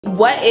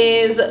What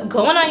is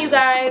going on, you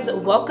guys?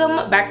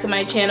 Welcome back to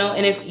my channel,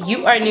 and if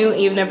you are new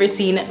and you've never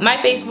seen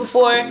my face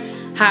before,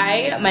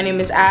 hi, my name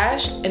is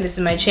Ash and this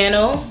is my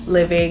channel,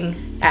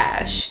 Living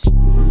Ash.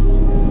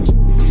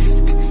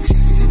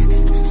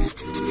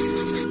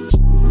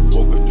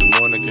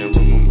 Can't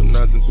remember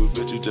nothing, two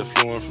bitches just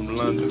flowing from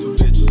London.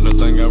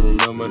 Nothing I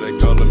remember, they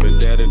calling me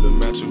daddy, the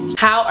match.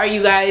 How are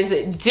you guys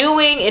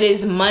doing? It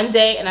is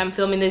Monday and I'm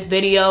filming this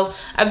video.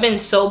 I've been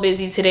so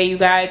busy today, you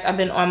guys. I've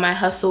been on my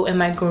hustle and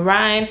my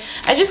grind.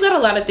 I just got a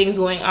lot of things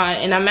going on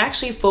and I'm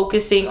actually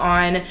focusing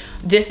on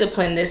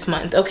discipline this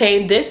month.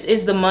 Okay, this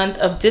is the month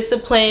of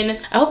discipline.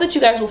 I hope that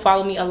you guys will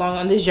follow me along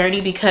on this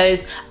journey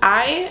because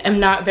I am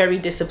not very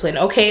disciplined.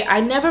 Okay, I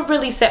never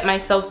really set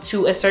myself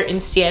to a certain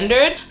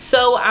standard,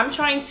 so I'm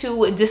trying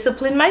to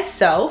discipline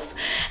myself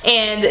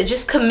and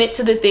just commit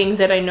to the things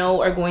that I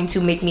know are going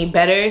to make me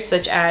better,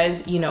 such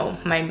as, you know,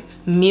 my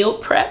meal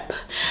prep.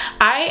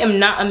 I am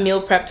not a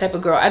meal prep type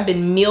of girl. I've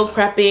been meal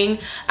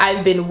prepping.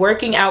 I've been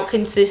working out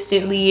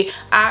consistently.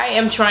 I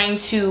am trying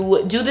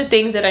to do the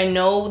things that I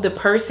know the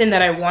person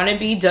that I want to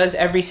be does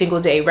every single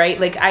day, right?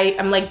 Like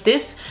I'm like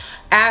this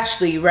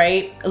Ashley,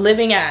 right?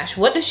 Living Ash.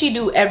 What does she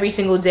do every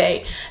single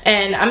day?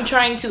 And I'm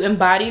trying to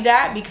embody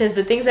that because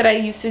the things that I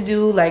used to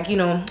do, like, you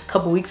know, a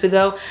couple weeks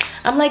ago,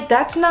 I'm like,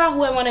 that's not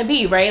who I want to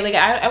be, right? Like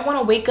I want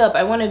to wake up.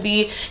 I want to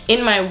be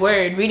in my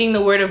word, reading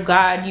the word of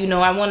God. You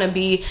know, I want to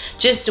be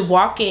just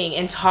walking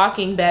and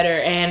talking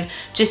better and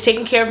just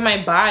taking care of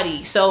my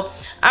body. So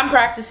I'm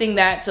practicing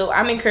that. So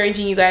I'm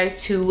encouraging you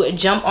guys to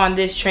jump on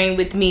this train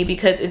with me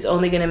because it's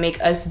only going to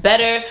make us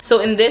better. So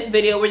in this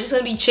video, we're just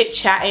going to be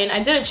chit-chatting.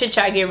 I did a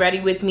chit-chat get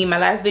ready with me in my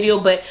last video,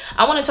 but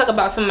I want to talk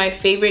about some of my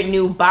favorite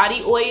new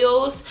body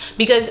oils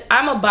because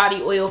I'm a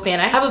body oil fan.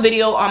 I have a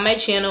video on my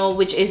channel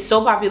which is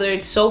so popular.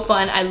 It's so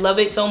fun. I love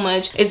it so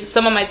much. It's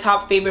some of my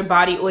top favorite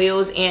body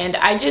oils and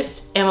I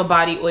just am a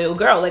body oil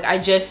girl. Like I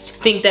just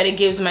think that it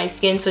gives my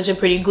skin such a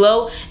pretty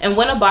glow, and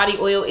when a body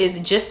oil is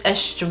just as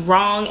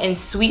strong and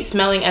sweet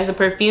smelling as a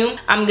perfume,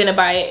 I'm gonna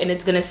buy it and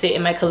it's gonna sit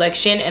in my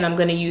collection and I'm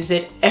gonna use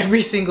it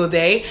every single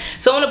day.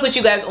 So I want to put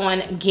you guys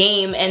on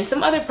game and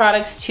some other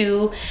products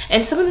too,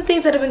 and some of the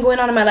things that have been going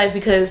on in my life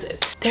because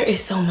there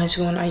is so much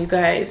going on, you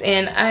guys,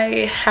 and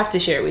I have to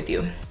share it with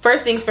you.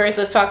 First things first,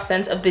 let's talk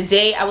scent of the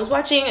day. I was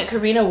watching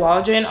Karina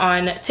Waldron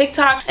on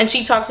TikTok and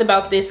she talks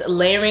about this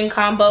layering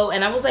combo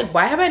and I was like,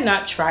 why have I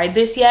not tried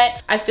this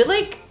yet? I feel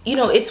like, you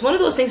know, it's one of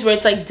those things where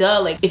it's like,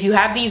 duh, like if you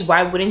have these,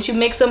 why wouldn't you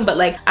mix them? But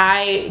like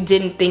I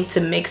didn't think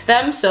to mix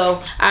them,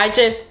 so I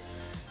just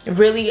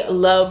really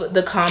love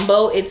the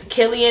combo. It's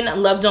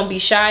Killian Love Don't Be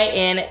Shy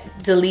and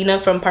Delina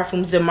from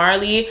Parfums de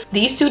Marly.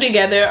 These two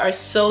together are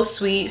so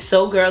sweet,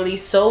 so girly,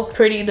 so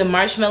pretty. The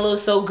marshmallow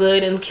is so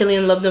good, and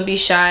Killian Love Don't Be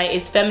Shy,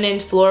 it's feminine,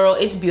 floral,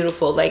 it's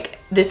beautiful. Like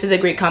this is a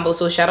great combo,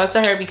 so shout out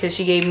to her because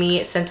she gave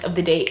me scent of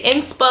the day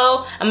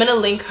inspo. I'm gonna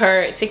link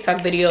her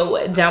TikTok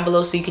video down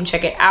below so you can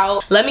check it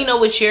out. Let me know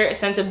what your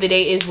scent of the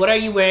day is. What are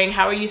you wearing?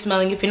 How are you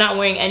smelling? If you're not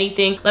wearing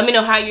anything, let me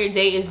know how your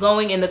day is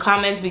going in the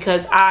comments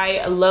because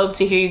I love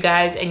to hear you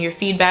guys and your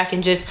feedback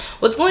and just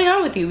what's going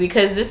on with you,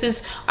 because this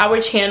is our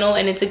channel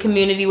and it's a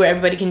community where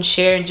everybody can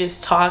share and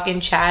just talk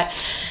and chat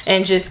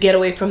and just get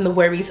away from the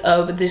worries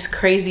of this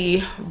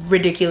crazy,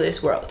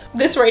 ridiculous world.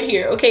 This right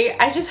here, okay,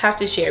 I just have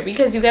to share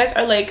because you guys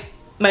are like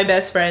my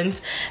best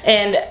friends,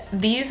 and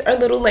these are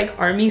little like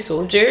army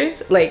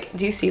soldiers. Like,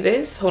 do you see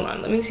this? Hold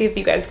on, let me see if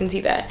you guys can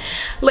see that.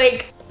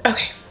 Like,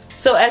 okay,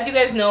 so as you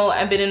guys know,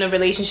 I've been in a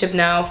relationship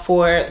now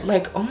for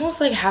like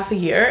almost like half a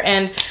year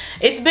and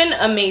it's been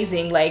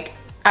amazing. Like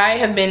I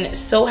have been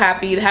so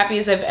happy, the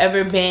happiest I've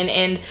ever been,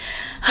 and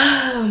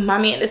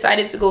mommy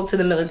decided to go to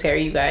the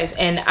military, you guys,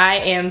 and I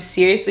am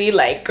seriously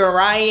like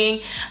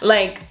crying.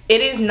 Like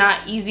it is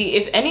not easy.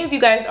 If any of you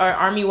guys are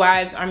army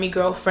wives, army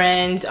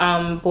girlfriends,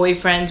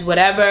 boyfriends,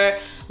 whatever,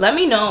 let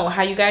me know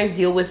how you guys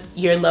deal with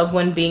your loved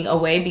one being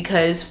away,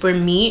 because for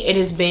me it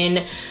has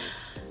been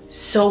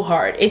so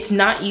hard. It's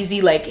not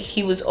easy. Like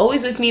he was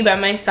always with me by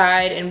my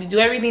side and we do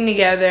everything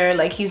together.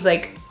 Like he's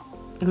like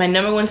my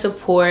 #1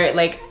 support,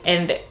 like,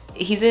 and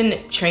he's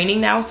in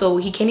training now, so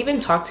he can't even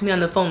talk to me on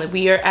the phone. Like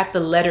we are at the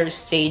letters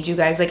stage, you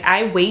guys. Like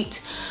I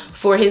wait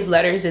for his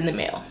letters in the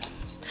mail,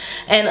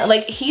 and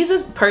like he's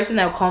a person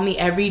that'll call me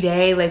every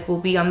day. Like we'll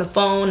be on the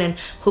phone and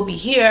he'll be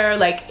here.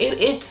 Like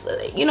it's,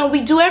 you know,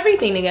 we do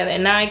everything together,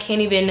 and now I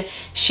can't even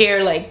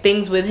share like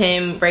things with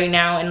him right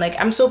now. And like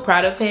I'm so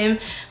proud of him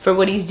for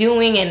what he's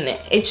doing, and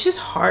it's just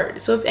hard.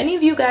 So if any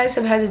of you guys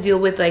have had to deal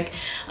with like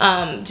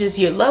just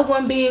your loved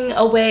one being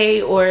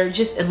away or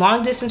just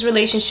long distance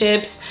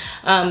relationships,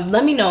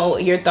 let me know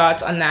your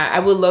thoughts on that. I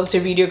would love to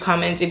read your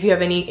comments. If you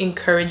have any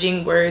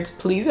encouraging words,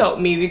 please help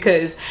me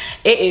because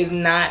it is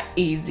not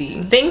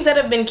easy. Things that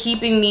have been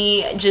keeping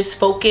me just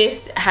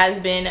focused has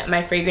been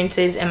my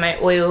fragrances and my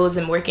oils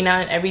and working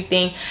out and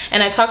everything.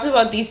 And I talked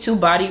about these 2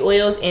 body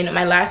oils in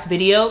my last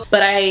video,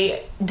 but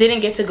I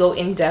didn't get to go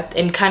in depth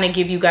and kind of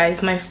give you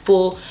guys my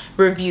full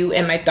review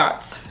and my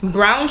thoughts.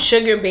 Brown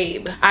Sugar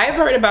Babe. I've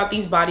heard about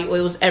these body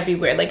oils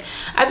everywhere. Like,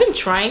 I've been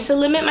trying to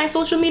limit my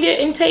social media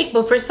intake,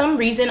 but for some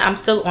reason I'm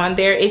still on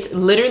there. It's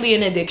literally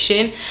an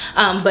addiction.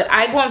 But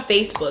I go on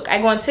Facebook, I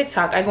go on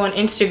TikTok, I go on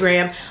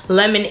Instagram,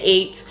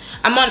 Lemon8.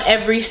 I'm on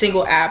every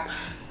single app,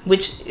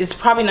 which is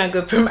probably not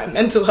good for my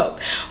mental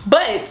health,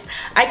 but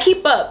I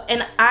keep up,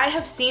 and I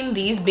have seen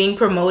these being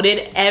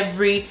promoted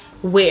everywhere.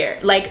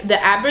 Like, the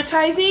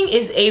advertising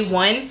is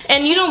A1.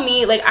 And you know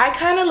me, like, I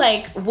kind of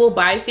like will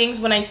buy things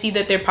when I see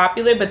that they're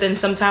popular, but then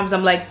sometimes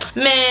I'm like,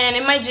 man,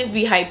 it might just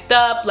be hyped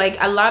up. Like,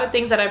 a lot of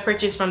things that I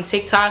purchased from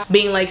TikTok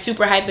being like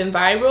super hype and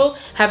viral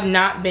have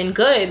not been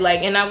good.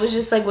 Like, and I was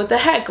just like, what the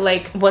heck,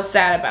 like, what's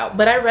that about?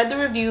 But I read the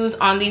reviews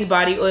on these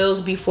body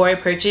oils before I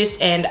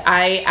purchased, and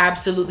I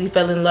absolutely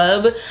fell in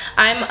love.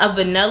 I'm a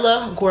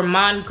vanilla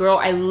gourmand girl.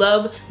 I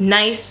love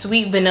nice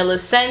sweet vanilla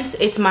scents.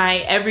 It's my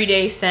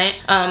everyday scent.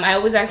 I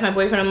always ask my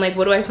boyfriend, I'm like,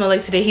 what do I smell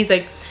like today? He's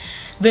like,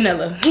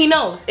 vanilla. He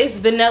knows it's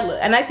vanilla,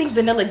 and I think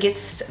vanilla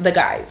gets the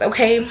guys,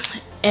 okay,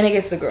 and it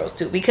gets the girls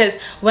too, because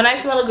when I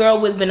smell a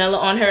girl with vanilla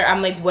on her,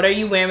 I'm like, what are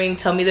you wearing?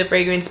 Tell me the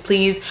fragrance,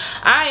 please.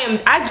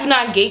 I do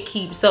not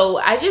gatekeep, so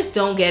I just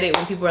don't get it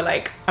when people are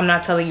like, I'm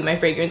not telling you my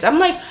fragrance. I'm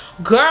like,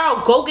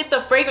 girl, go get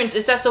the fragrance.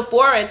 It's at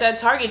Sephora, it's at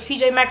Target,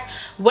 TJ Maxx,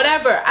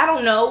 whatever. I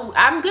don't know.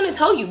 I'm gonna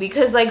tell you,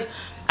 because like,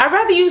 I'd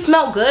rather you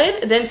smell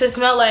good than to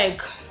smell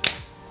like,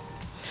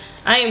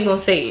 I ain't gonna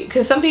say it,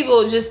 because some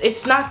people just,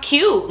 it's not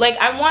cute. Like,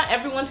 I want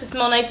everyone to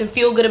smell nice and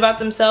feel good about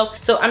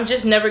themselves, so I'm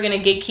just never gonna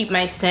gatekeep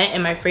my scent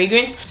and my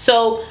fragrance.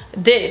 So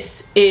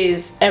this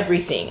is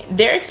everything.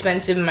 They're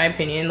expensive in my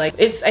opinion. Like,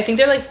 I think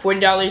they're like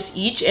 $40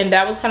 each, and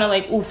that was kind of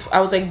like, oof,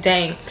 I was like,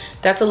 dang,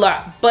 that's a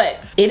lot.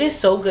 But it is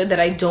so good that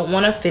I don't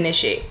want to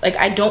finish it. Like,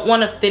 I don't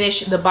want to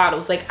finish the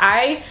bottles. Like,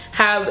 I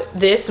have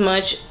this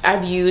much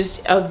I've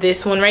used of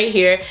this one right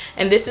here,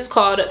 and this is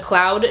called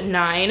Cloud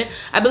 9.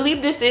 I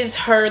believe this is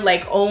her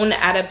like own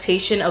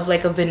adaptation of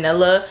like a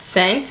vanilla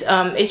scent.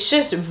 It's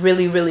just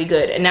really, really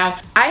good. And now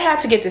I had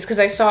to get this because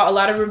I saw a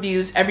lot of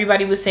reviews.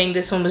 Everybody was saying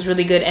this one was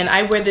really good, and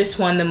I wear this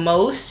one the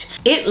most.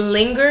 It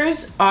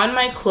lingers on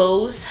my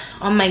clothes,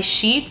 on my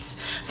sheets.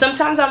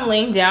 Sometimes I'm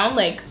laying down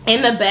like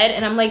in the bed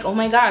and I'm like, oh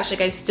my gosh,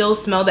 like I still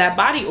smell that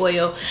body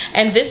oil.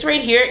 And this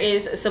right here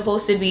is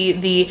supposed to be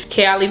the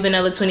Cali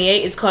Vanilla 28.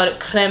 It's called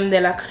Crème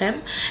De La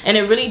Crème, and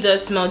it really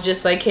does smell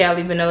just like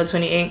Cali Vanilla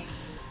 28.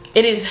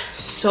 It is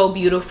so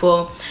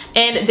beautiful,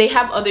 and they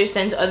have other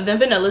scents other than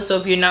vanilla, so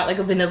if you're not like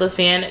a vanilla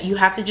fan, you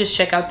have to just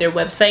check out their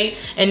website.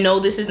 And no,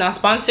 this is not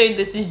sponsored.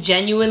 This is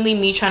genuinely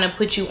me trying to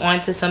put you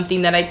onto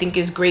something that I think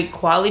is great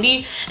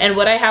quality. And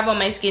what I have on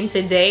my skin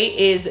today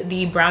is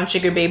the Brown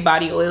Sugar Babe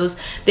body oils.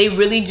 They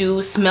really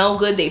do smell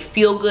good, they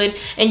feel good,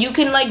 and you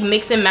can like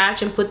mix and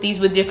match and put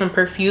these with different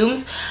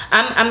perfumes.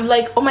 I'm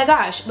like, oh my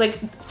gosh, like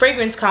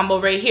fragrance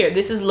combo right here.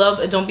 This is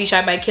Love Don't Be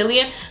Shy by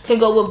Killian, can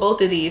go with both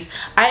of these.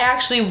 I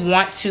actually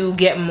want to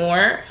get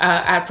more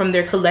from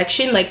their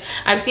collection. Like,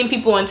 I've seen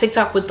people on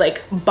TikTok with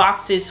like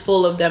boxes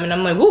full of them, and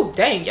I'm like, whoa,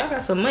 dang, y'all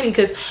got some money,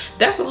 because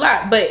that's a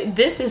lot. But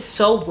this is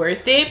so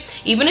worth it,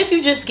 even if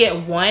you just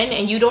get one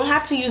and you don't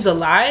have to use a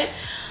lot.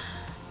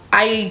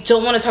 I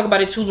don't want to talk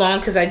about it too long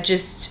because I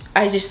just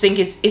think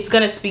it's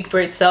gonna speak for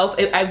itself.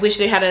 I wish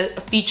they had a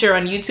feature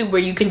on YouTube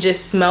where you can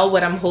just smell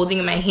what I'm holding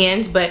in my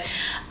hands, but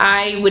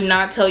I would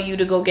not tell you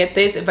to go get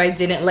this if I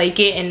didn't like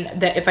it,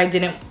 and that if I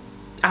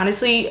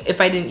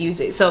didn't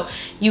use it. So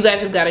you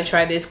guys have got to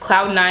try this.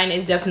 Cloud 9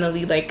 is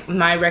definitely like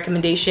my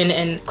recommendation,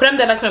 and Crème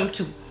De La Crème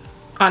too.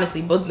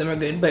 Honestly, both of them are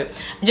good, but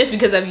just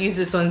because I've used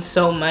this one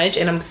so much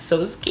and I'm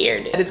so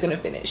scared that it's gonna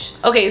finish.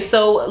 Okay,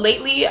 so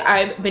lately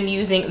I've been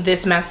using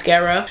this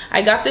mascara.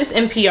 I got this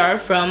in PR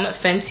from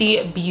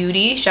Fenty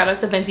Beauty. Shout out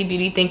to Fenty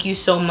Beauty, thank you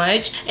so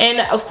much.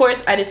 And of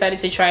course I decided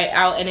to try it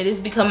out, and it has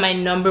become my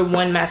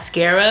 #1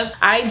 mascara.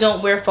 I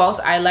don't wear false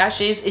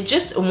eyelashes. It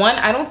just, one,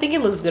 I don't think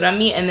it looks good on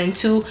me, and then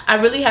two, I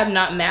really have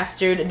not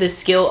mastered the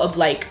skill of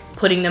like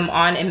putting them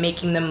on and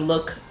making them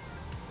look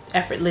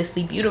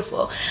effortlessly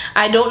beautiful.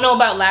 I don't know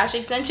about lash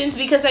extensions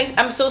because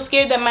I'm so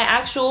scared that my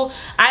actual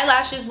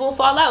eyelashes will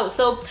fall out.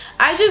 So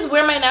I just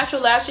wear my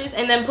natural lashes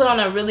and then put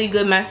on a really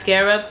good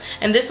mascara,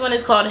 and this one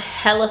is called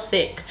Hella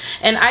Thick.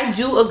 And I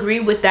do agree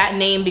with that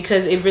name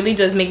because it really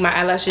does make my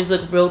eyelashes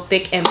look real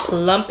thick and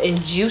plump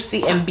and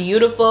juicy and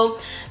beautiful.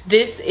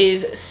 This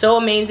is so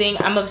amazing.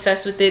 I'm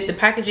obsessed with it. The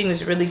packaging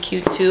is really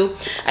cute too.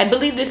 I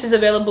believe this is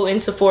available in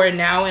Sephora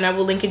now, and I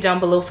will link it down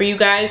below for you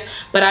guys.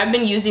 But I've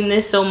been using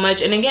this so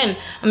much, and again,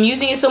 I'm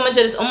using it so much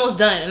that it's almost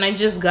done, and I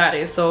just got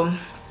it. So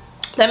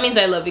that means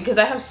I love it, because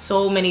I have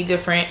so many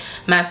different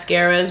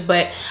mascaras,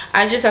 but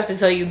I just have to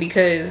tell you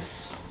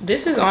because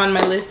this is on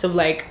my list of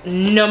like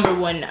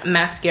 #1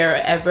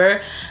 mascara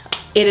ever.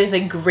 it is a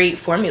great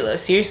formula,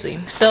 seriously.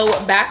 So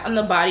back on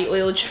the body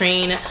oil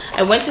train,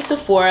 I went to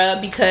Sephora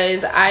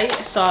because I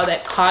saw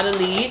that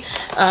Caudalie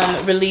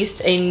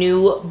released a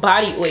new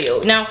body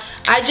oil. Now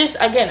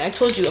again, I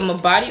told you I'm a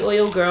body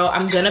oil girl.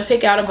 I'm gonna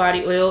pick out a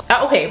body oil.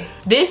 Okay,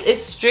 this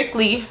is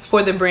strictly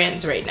for the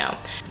brands right now.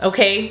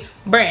 Okay,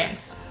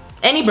 brands,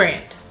 any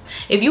brand,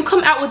 if you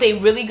come out with a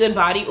really good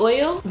body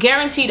oil,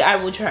 guaranteed I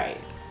will try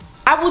it.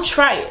 I will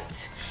try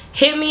it.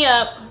 Hit me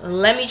up,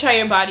 let me try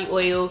your body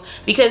oil,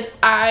 because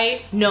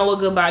I know a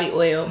good body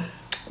oil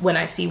when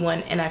I see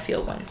one and I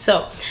feel one.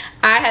 So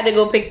I had to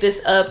go pick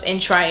this up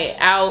and try it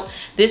out.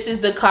 This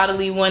is the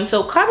Caudalie one.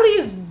 So Caudalie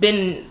has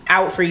been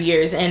out for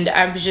years and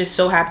I was just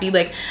so happy.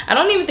 Like, I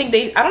don't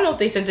know if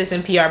they sent this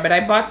in PR, but I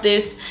bought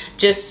this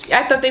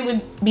I thought they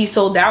would be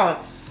sold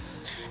out.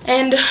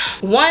 And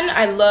one,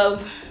 I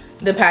love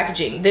the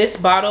packaging. This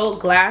bottle,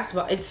 glass,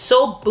 it's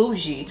so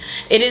bougie.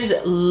 It is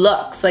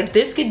luxe. Like,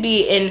 this could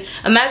be in,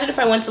 imagine if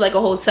I went to like a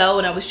hotel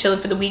when I was chilling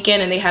for the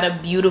weekend and they had a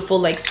beautiful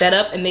like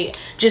setup and they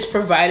just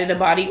provided a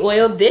body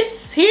oil.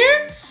 This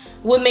here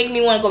would make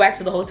me want to go back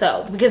to the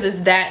hotel because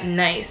it's that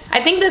nice.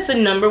 I think that's the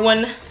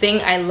 #1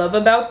 thing I love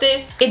about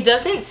this. It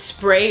doesn't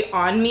spray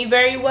on me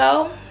very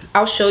well.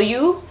 I'll show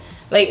you.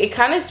 Like, it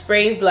kind of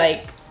sprays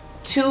like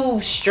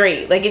too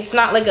straight. Like, it's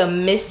not like a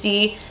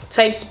misty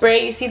type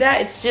spray. You see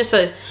that? It's just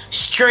a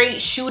straight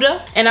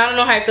shooter, and I don't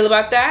know how I feel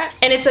about that.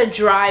 And it's a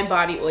dry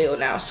body oil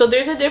now, so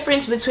there's a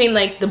difference between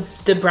like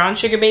the brown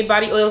sugar babe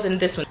body oils and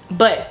this one.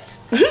 But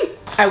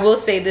I will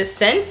say this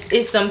scent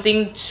is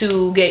something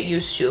to get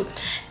used to.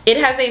 It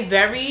has a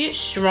very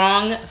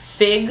strong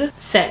fig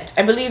scent.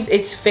 I believe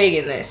it's fig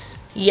in this.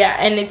 Yeah,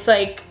 and it's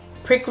like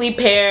prickly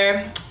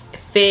pear,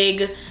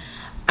 fig.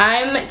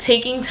 I'm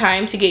taking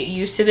time to get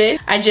used to this.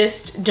 I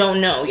just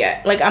don't know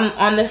yet. Like, I'm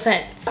on the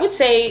fence. I would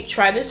say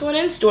try this one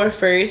in store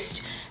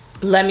first.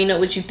 Let me know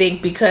what you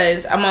think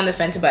because I'm on the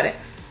fence about it.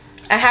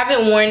 I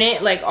haven't worn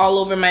it like all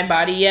over my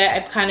body yet.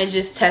 I've kind of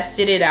just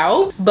tested it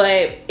out,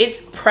 but it's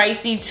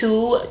pricey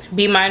too.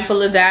 Be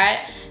mindful of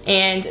that.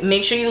 And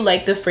make sure you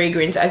like the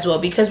fragrance as well,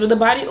 because with the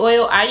body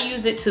oil, I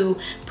use it to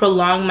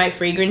prolong my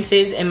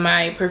fragrances and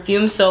my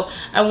perfume. So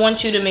I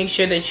want you to make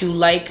sure that you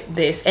like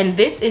this. And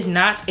this is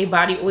not a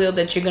body oil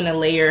that you're gonna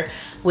layer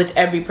with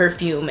every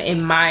perfume,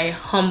 in my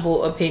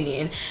humble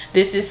opinion.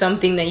 This is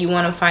something that you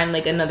want to find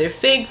like another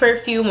fig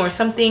perfume or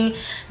something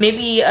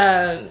maybe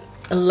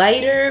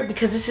lighter,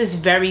 because this is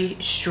very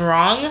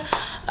strong,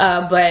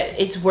 but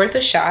it's worth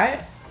a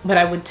shot. But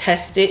I would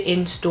test it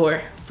in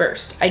store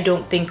first. I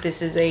don't think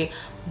this is a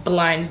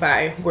blind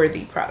buy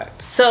worthy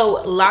product.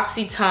 So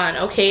L'Occitane,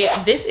 okay,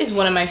 this is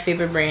one of my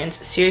favorite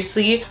brands.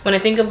 Seriously, when I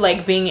think of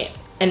like being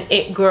an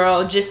it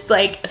girl, just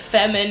like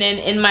feminine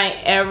in my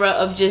era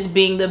of just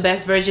being the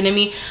best version of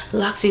me,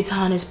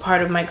 L'Occitane is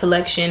part of my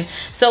collection.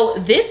 So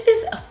this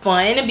is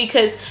fun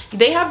because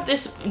they have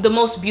the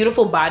most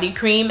beautiful body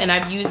cream, and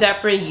I've used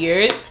that for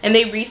years. And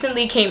they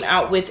recently came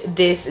out with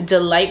this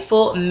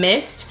delightful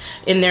mist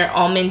in their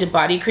almond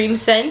body cream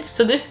scent.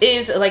 So this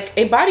is like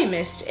a body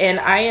mist, and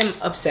I am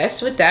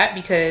obsessed with that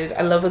because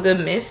I love a good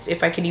mist.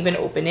 If I can even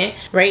open it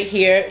right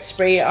here,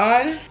 spray it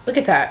on. Look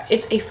at that,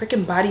 it's a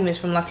freaking body mist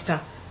from L'Occitane.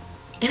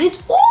 And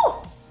it's,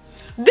 oh,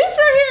 this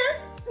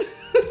right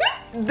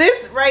here,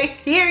 this right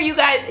here, you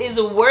guys, is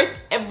worth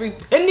every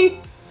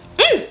penny.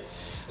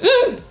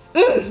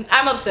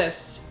 I'm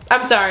obsessed.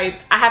 I'm sorry,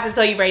 I have to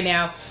tell you right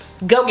now,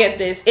 go get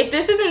this. If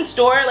this is in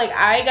store, like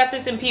I got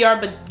this in PR,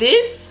 but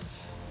this,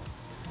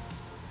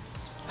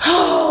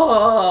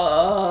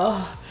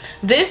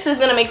 this is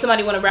gonna make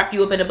somebody want to wrap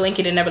you up in a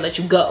blanket and never let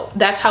you go.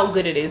 That's how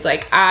good it is.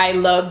 Like, I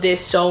love this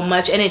so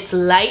much, and it's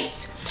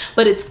light,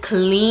 but it's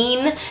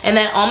clean, and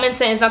that almond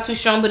scent is not too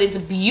strong, but it's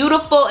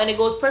beautiful, and it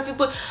goes perfect.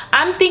 But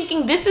I'm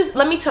thinking this is,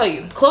 let me tell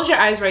you, close your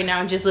eyes right now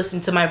and just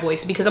listen to my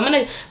voice, because I'm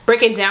gonna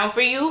break it down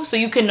for you so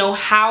you can know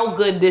how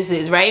good this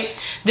is, right?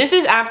 This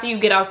is after you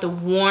get out the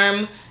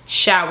warm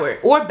shower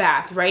or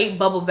bath, right?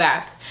 Bubble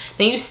bath.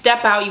 Then you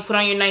step out, you put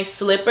on your nice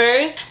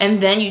slippers,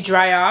 and then you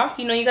dry off.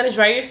 You know, you gotta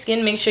dry your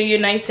skin, make sure you're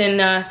nice and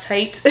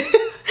tight.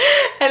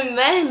 And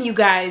then, you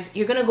guys,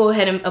 you're gonna go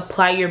ahead and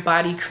apply your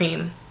body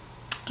cream,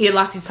 your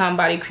L'Occitane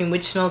body cream,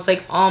 which smells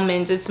like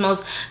almonds. It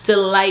smells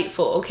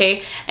delightful,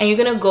 okay? And you're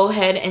gonna go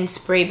ahead and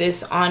spray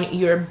this on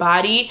your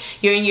body.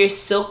 You're in your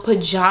silk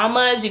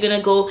pajamas. You're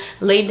gonna go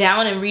lay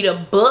down and read a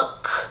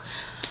book.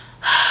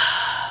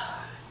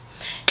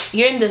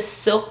 You're in the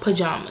silk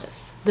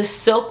pajamas, the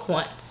silk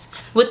ones,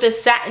 with the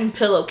satin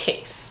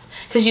pillowcase,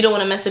 because you don't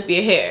want to mess up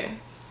your hair.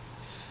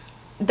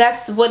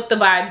 That's what the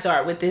vibes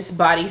are with this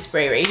body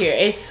spray right here.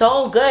 It's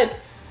so good.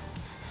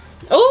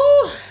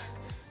 Oh,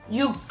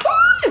 you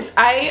guys,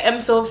 I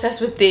am so obsessed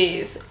with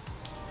this.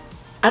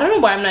 I don't know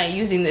why I'm not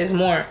using this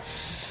more.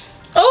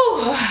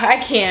 Oh,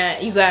 I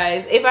can't, you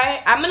guys.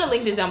 I'm gonna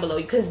link this down below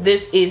because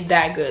this is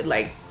that good.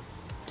 Like,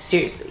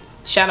 seriously,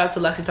 shout out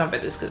to L'Occitane for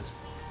this, because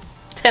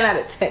 10 out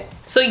of 10.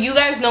 So you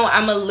guys know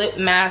I'm a lip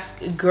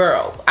mask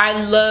girl.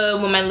 I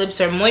love when my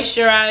lips are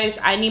moisturized.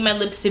 I need my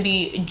lips to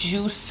be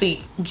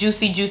juicy,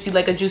 juicy, juicy,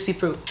 like a juicy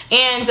fruit.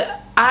 And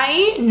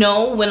I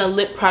know when a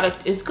lip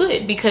product is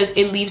good because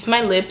it leaves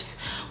my lips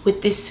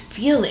with this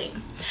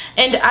feeling.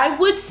 And I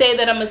would say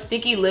that I'm a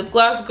sticky lip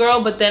gloss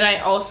girl, but then I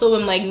also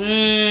am like,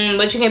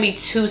 but you can't be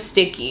too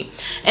sticky.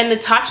 And the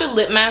Tatcha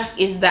lip mask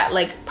is that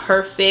like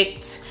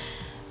perfect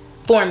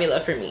formula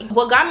for me.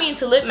 What got me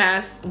into lip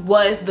masks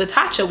was the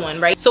Tatcha one,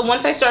 right? So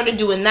once I started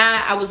doing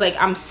that, I was like,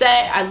 I'm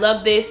set, I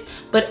love this.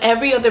 But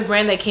every other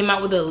brand that came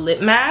out with a lip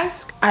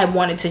mask, I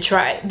wanted to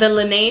try. The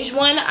Laneige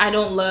one, I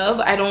don't love.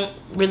 I don't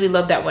really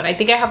love that one. I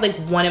think I have like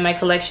one in my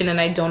collection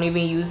and I don't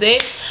even use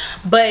it.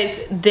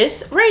 But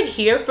this right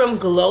here from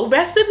Glow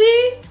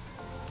Recipe,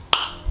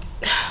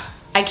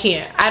 I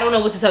can't. I don't know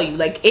what to tell you.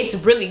 Like, it's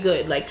really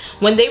good. Like,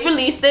 when they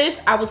released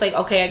this, I was like,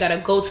 okay, I gotta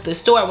go to the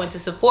store. I went to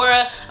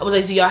Sephora. I was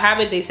like, do y'all have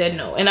it? They said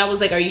no. And I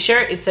was like, are you sure?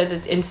 It says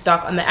it's in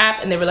stock on the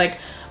app. And they were like,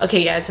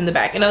 okay, yeah, it's in the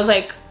back. And I was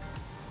like,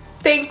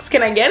 thanks,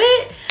 can I get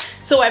it?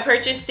 So I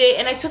purchased it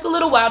and I took a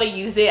little while to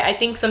use it. I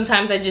think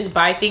sometimes I just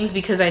buy things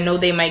because I know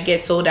they might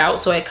get sold out,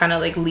 so I kind of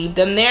like leave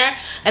them there,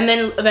 and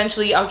then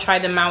eventually I'll try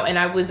them out, and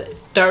I was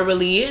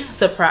thoroughly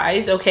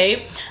surprised.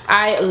 Okay,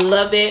 I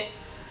love it.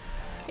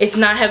 It's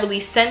not heavily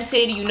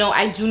scented. You know,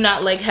 I do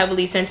not like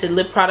heavily scented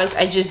lip products.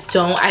 I just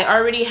don't. I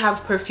already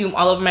have perfume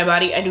all over my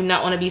body. I do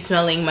not want to be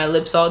smelling my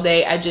lips all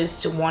day. I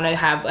just want to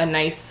have a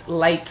nice,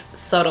 light,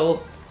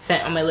 subtle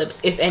scent on my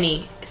lips, if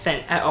any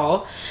scent at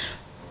all.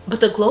 But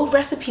the Glow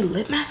Recipe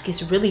lip mask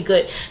is really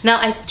good. Now,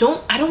 I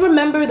don't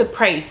remember the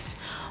price.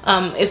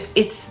 If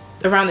it's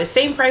around the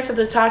same price as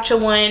the Tatcha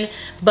one,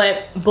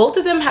 but both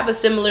of them have a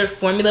similar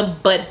formula,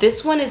 but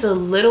this one is a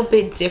little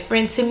bit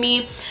different to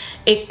me.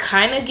 It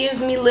kind of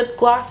gives me lip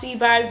glossy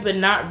vibes, but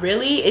not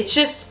really. It's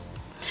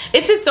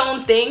its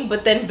own thing,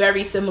 but then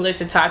very similar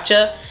to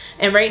Tatcha.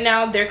 And right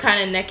now they're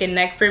kind of neck and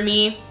neck for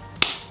me,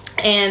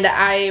 and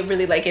I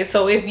really like it.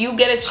 So if you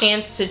get a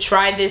chance to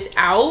try this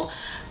out,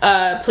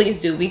 please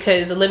do,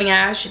 because Living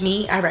Ash,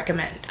 I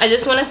recommend. I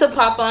just wanted to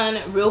pop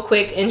on real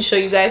quick and show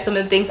you guys some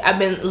of the things I've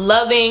been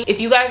loving. If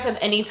you guys have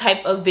any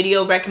type of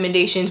video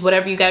recommendations,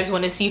 whatever you guys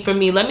want to see from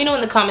me, let me know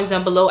in the comments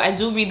down below. I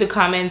do read the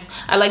comments.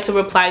 I like to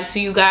reply to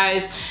you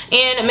guys.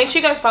 And make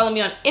sure you guys follow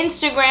me on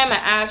Instagram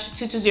at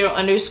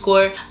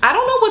ash220_. I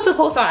don't know what to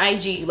post on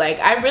IG.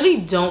 Like, I really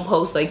don't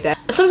post like that.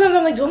 Sometimes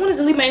I'm like, do I want to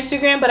delete my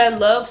Instagram? But I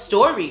love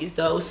stories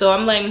though, so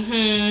I'm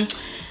like,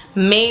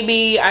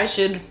 maybe I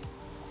should.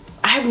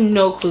 I have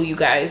no clue, you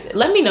guys.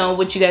 Let me know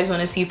what you guys want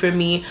to see from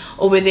me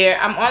over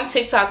there. I'm on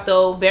TikTok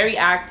though, very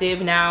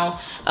active now.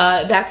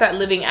 That's at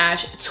Living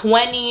Ash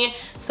 20.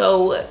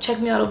 So check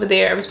me out over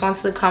there. I respond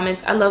to the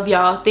comments. I love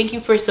y'all. Thank you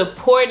for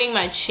supporting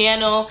my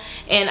channel,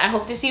 and I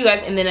hope to see you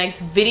guys in the next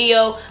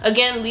video.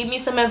 Again, leave me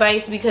some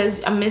advice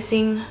because I'm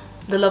missing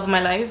the love of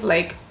my life.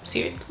 Like,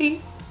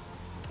 seriously.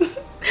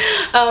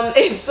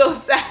 It's so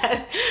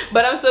sad,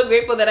 but I'm so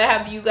grateful that I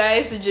have you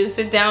guys to just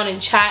sit down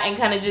and chat and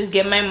kind of just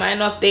get my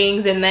mind off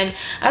things. And then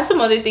I have some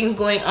other things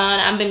going on.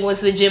 I've been going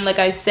to the gym, like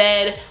I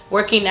said,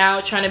 working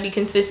out, trying to be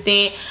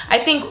consistent. I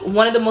think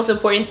one of the most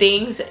important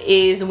things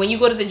is when you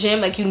go to the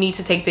gym, like, you need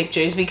to take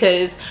pictures,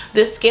 because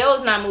the scale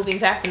is not moving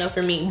fast enough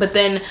for me, but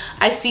then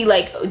I see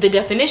like the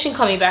definition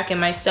coming back in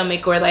my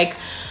stomach, or like,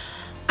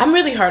 I'm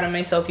really hard on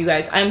myself, you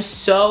guys. I'm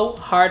so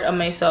hard on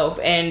myself,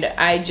 and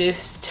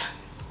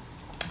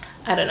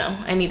I don't know,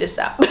 I need to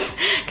stop.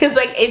 Because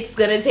like, it's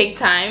gonna take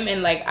time,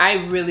 and like,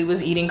 I really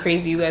was eating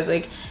crazy, you guys.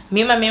 Like,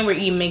 me and my man were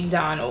eating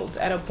McDonald's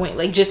at a point,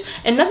 like, just,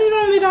 and nothing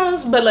wrong with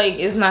McDonald's, but like,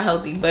 it's not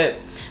healthy, but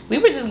we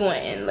were just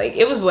going in, like,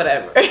 it was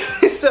whatever.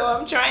 So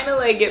I'm trying to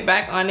like get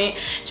back on it.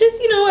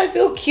 Just, you know, I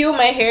feel cute.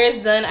 My hair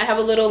is done. I have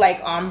a little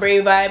like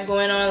ombre vibe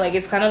going on. Like,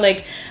 it's kind of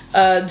like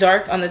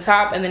dark on the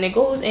top, and then it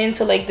goes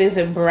into like this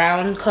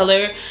brown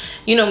color.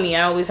 You know me,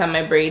 I always have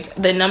my braids.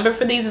 The number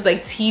for these is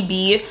like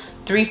TB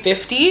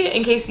 350,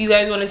 in case you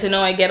guys wanted to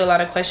know. I get a lot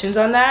of questions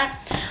on that.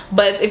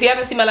 But if you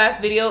haven't seen my last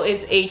video,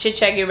 it's a chit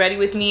chat, get ready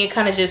with me. It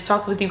kind of just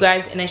talked with you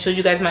guys, and I showed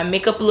you guys my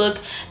makeup look.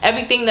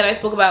 Everything that I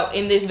spoke about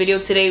in this video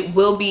today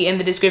will be in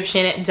the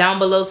description down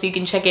below, so you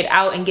can check it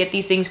out and get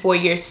these things for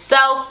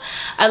yourself.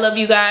 I love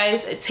you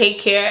guys. Take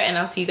care, and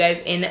I'll see you guys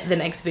in the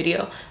next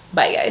video.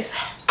 Bye, guys.